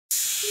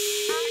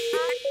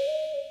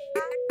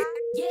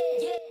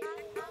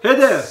Hey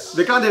there,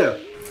 Vikant here.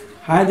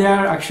 Hi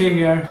there, Akshay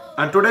here.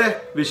 And today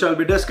we shall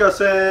be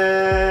discussing...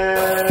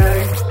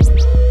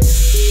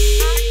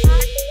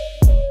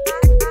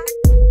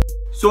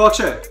 So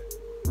Akshay,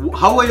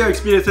 how are your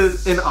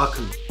experiences in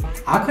Aachen?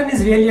 Aachen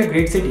is really a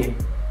great city.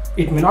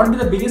 It may not be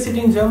the biggest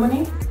city in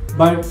Germany,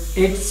 but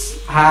it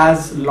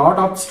has a lot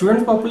of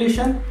student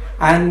population,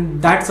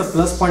 and that's a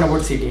plus point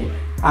about city.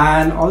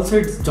 And also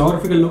its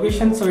geographical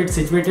location, so it's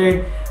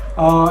situated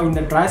in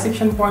the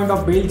trisection point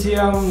of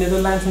Belgium,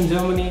 Netherlands and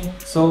Germany.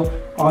 So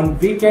on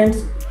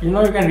weekends, you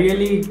can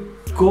really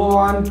go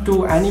on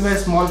to anywhere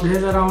small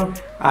places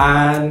around.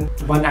 And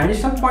one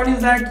additional point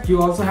is that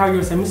you also have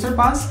your semester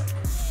pass,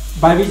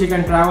 by which you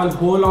can travel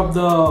whole of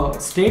the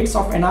states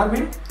of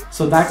NRW.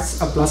 So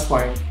that's a plus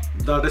point.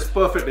 That is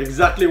perfect,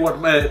 exactly what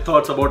my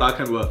thoughts about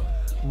Aachen were.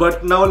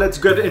 But now let's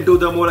get into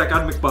the more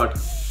academic part.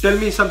 Tell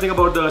me something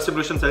about the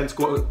simulation science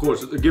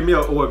course. Give me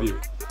an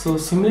overview. So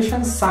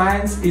simulation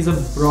science is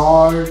a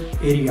broad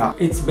area.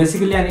 It's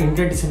basically an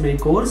interdisciplinary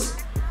course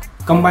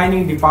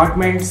combining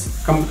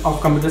departments of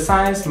computer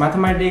science,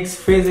 mathematics,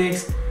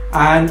 physics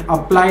and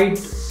applied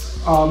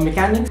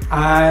mechanics.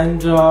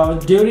 And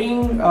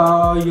during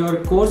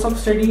your course of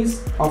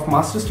studies, of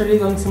master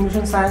studies on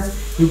simulation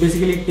science, you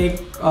basically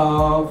take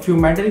a few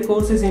mandatory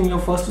courses in your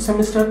first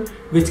semester,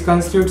 which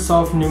consists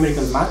of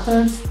numerical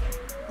methods,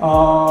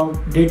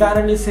 data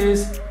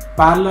analysis,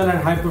 parallel and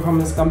high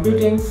performance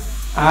computing,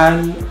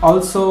 and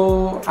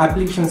also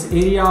applications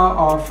area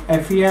of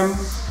FEM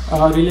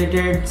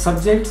related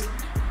subjects.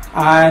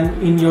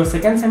 And in your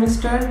second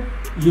semester,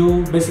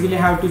 you basically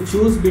have to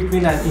choose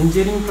between an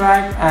engineering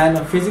track and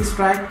a physics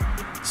track.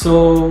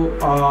 So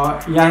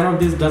yeah, I know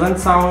this doesn't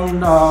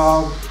sound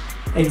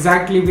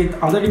exactly with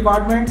other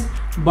departments,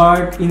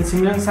 but in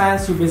simulation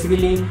science you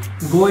basically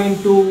go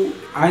into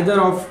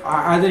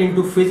either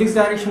into physics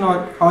direction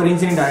or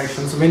engineering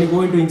direction. So when you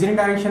go into engineering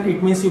direction,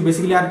 it means you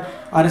basically are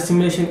a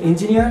simulation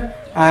engineer,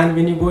 and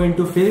when you go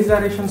into physics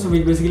direction, so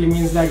it basically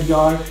means that you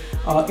are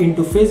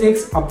into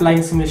physics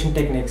applying simulation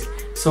techniques.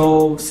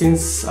 So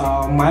since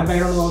my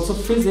background is also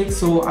physics,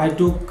 so I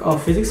took a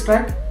physics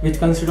track which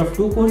consists of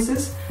 2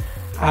 courses,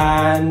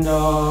 and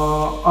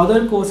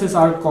other courses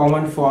are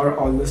common for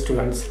all the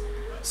students.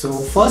 So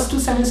first 2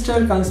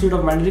 semesters consist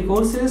of mandatory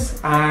courses,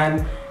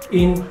 and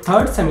in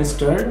third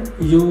semester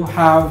you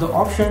have the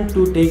option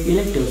to take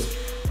electives,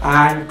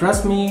 and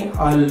trust me,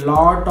 a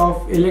lot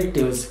of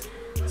electives.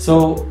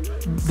 So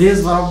this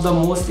is one of the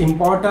most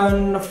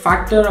important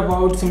factor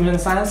about simulation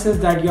sciences,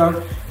 that you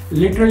are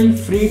literally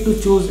free to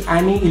choose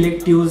any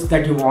electives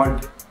that you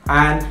want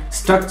and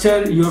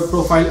structure your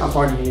profile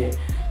accordingly.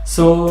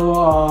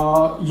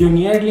 So you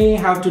nearly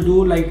have to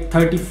do like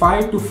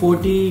 35 to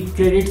 40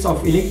 credits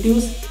of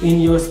electives in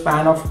your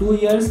span of 2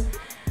 years,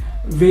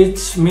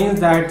 which means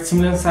that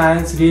simulation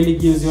science really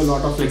gives you a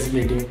lot of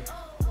flexibility.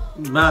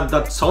 Man,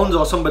 that sounds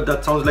awesome, but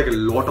that sounds like a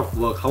lot of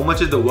work. How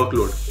much is the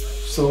workload?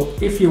 So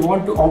if you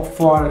want to opt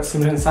for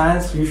simulation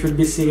science, you should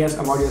be serious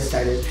about your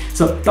studies.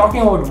 So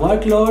talking about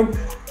workload,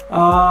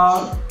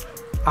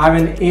 I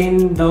mean,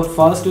 in the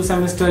first 2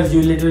 semesters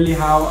you literally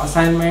have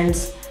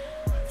assignments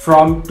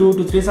from 2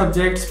 to 3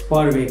 subjects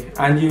per week,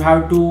 and you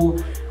have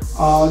to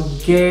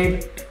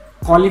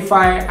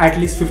qualify at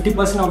least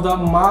 50% of the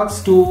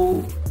marks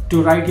to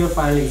write your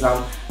final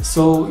exam.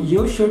 So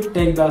you should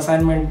take the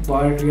assignment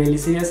part really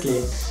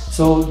seriously.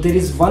 So there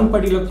is one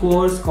particular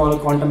course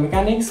called quantum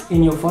mechanics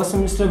in your first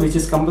semester, which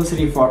is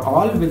compulsory for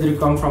all, whether you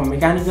come from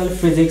mechanical,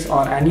 physics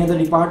or any other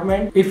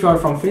department. If you are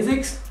from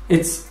physics,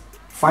 it's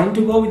fine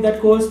to go with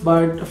that course,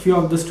 but a few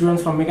of the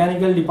students from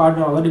mechanical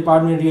department or other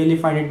department really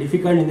find it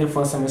difficult in their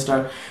first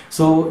semester.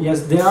 So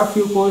yes, there are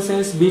few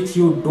courses which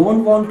you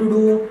don't want to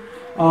do,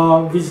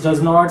 which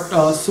does not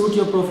suit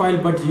your profile,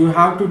 but you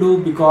have to do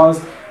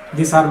because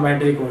these are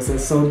mandatory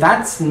courses. So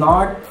that's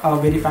not a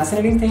very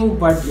fascinating thing,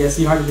 but yes,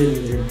 you have to deal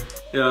with it.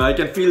 Yeah, I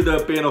can feel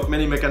the pain of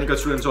many mechanical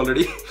students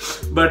already.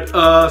 But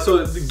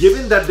so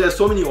given that there are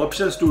so many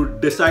options to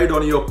decide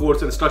on your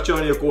course and structure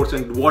on your course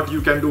and what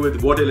you can do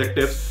with what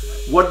electives,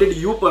 what did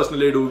you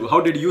personally do?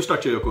 How did you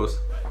structure your course?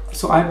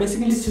 So I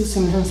basically choose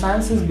simulation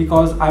sciences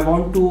because I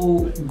want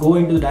to go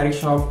into the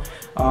direction of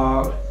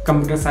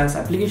computer science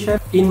application.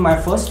 In my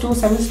first 2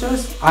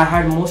 semesters, I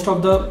had most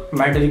of the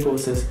mandatory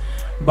courses.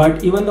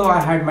 But even though I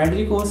had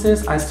mandatory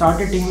courses, I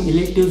started taking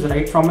electives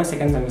right from my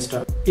second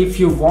semester. If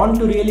you want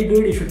to really do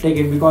it, you should take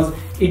it, because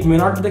it may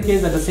not be the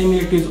case that the same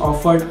elective is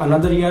offered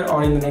another year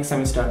or in the next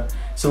semester.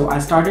 So I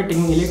started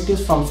taking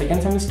electives from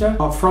second semester.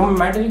 From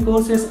mandatory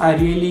courses, I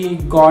really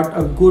got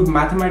a good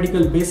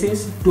mathematical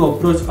basis to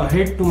approach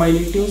ahead to my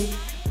electives.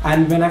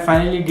 And when I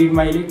finally did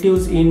my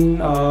electives in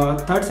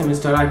third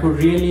semester, I could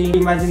really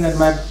imagine that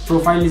my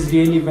profile is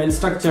really well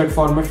structured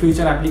for my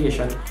future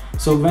application.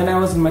 So when I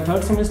was in my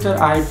third semester,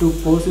 I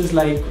took courses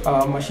like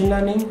machine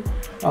learning,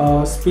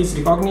 speech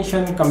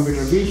recognition,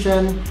 computer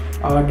vision,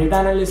 data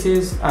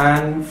analysis,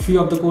 and few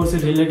of the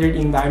courses related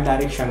in that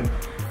direction.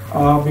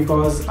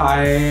 Because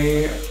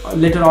I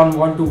later on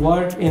want to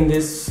work in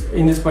this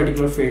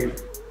particular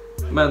field.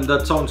 Man,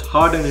 that sounds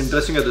hard and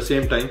interesting at the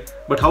same time.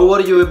 But how are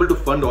you able to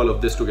fund all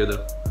of this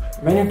together?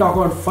 When you talk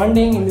about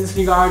funding in this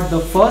regard, the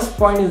first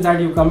point is that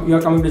you're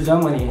coming to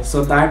Germany,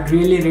 so that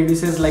really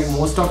reduces like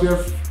most of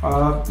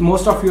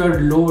your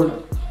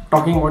load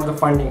talking about the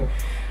funding.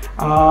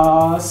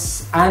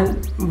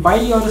 And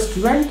while you're a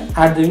student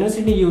at the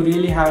university, you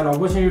really have an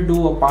opportunity to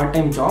do a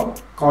part-time job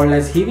called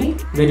as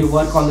Hiwi, where you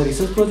work on the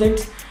research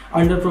projects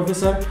under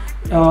professor.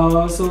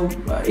 So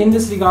in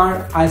this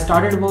regard, I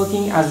started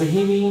working as a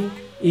Hiwi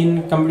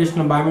in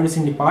computational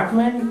biomedicine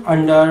department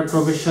under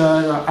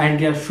Professor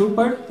Andreas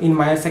Schuppert in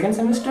my second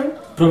semester.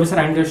 Professor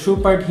Andreas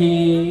Schuppert,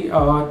 he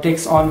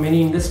takes on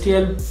many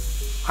industrial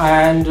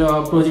and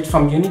projects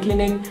from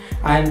Uniclinic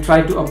and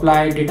try to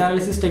apply data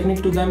analysis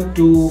technique to them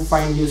to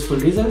find useful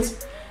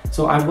results.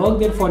 So I worked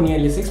there for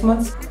nearly 6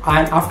 months,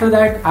 and after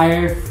that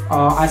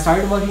I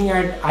started working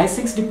at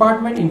I6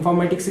 department,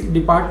 informatics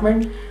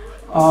department,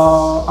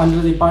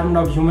 under the Department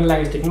of Human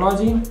Language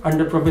Technology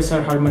under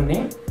Professor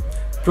Herman.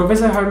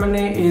 Professor Herman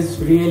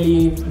is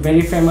really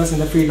very famous in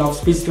the field of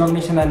speech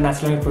recognition and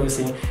natural language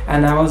processing,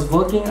 and I was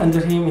working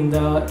under him in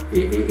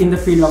the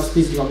field of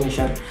speech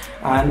recognition.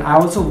 And I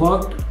also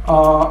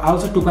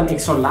took an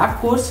extra lab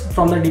course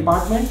from the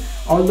department,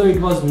 although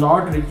it was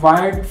not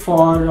required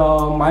for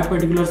my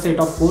particular set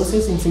of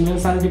courses in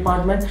simulation science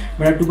department,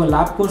 but I took a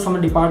lab course from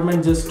the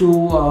department just to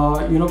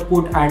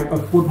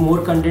put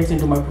more contents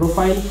into my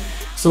profile.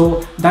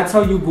 So that's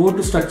how you go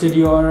to structure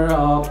your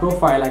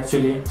profile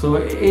actually. So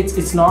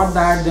it's not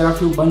that there are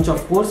a bunch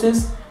of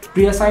courses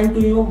pre-assigned to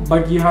you,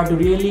 but you have to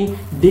really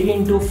dig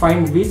into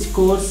find which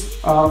course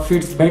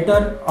fits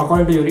better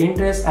according to your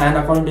interest and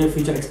according to your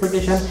future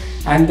expectation,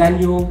 and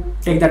then you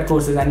take that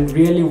courses and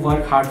really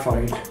work hard for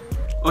it.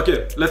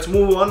 Okay, let's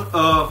move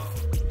on.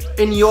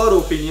 In your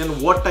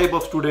opinion, what type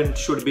of student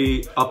should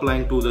be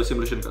applying to the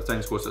simulation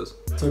science courses?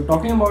 So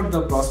talking about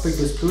the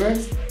prospective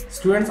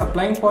students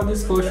applying for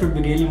this course should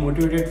be really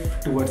motivated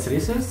towards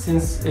research,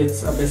 since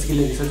it's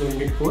basically a research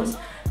oriented course,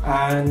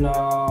 and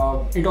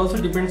it also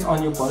depends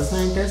on your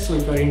personal interest. So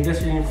if you're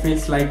interested in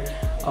fields like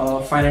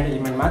finite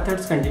element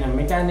methods, continuum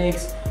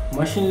mechanics,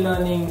 machine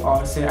learning,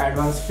 or say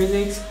advanced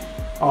physics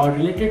or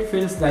related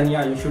fields, then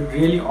yeah, you should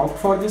really opt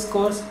for this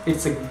course.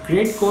 It's a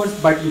great course,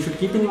 but you should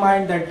keep in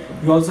mind that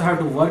you also have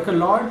to work a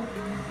lot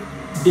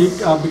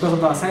because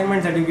of the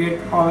assignments that you get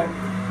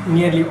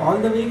nearly all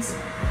the weeks.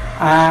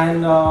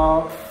 And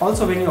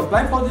also when you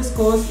apply for this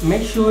course,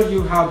 make sure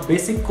you have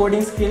basic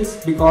coding skills,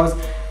 because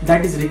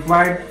that is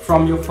required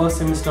from your first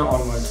semester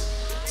onwards.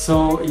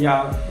 So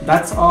yeah,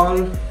 that's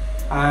all,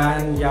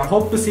 and yeah,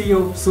 hope to see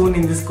you soon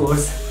in this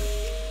course.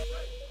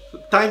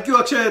 Thank you,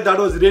 Akshay. That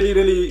was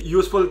really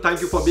useful.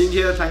 Thank you for being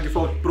here. Thank you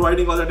for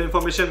providing all that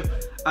information.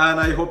 And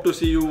I hope to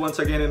see you once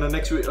again in the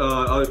next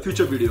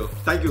future video.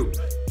 Thank you.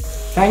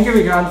 Thank you,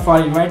 Vikrant, for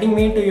inviting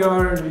me to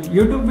your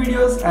YouTube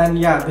videos. And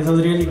yeah, this was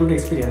a really good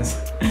experience.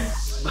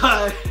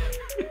 Bye.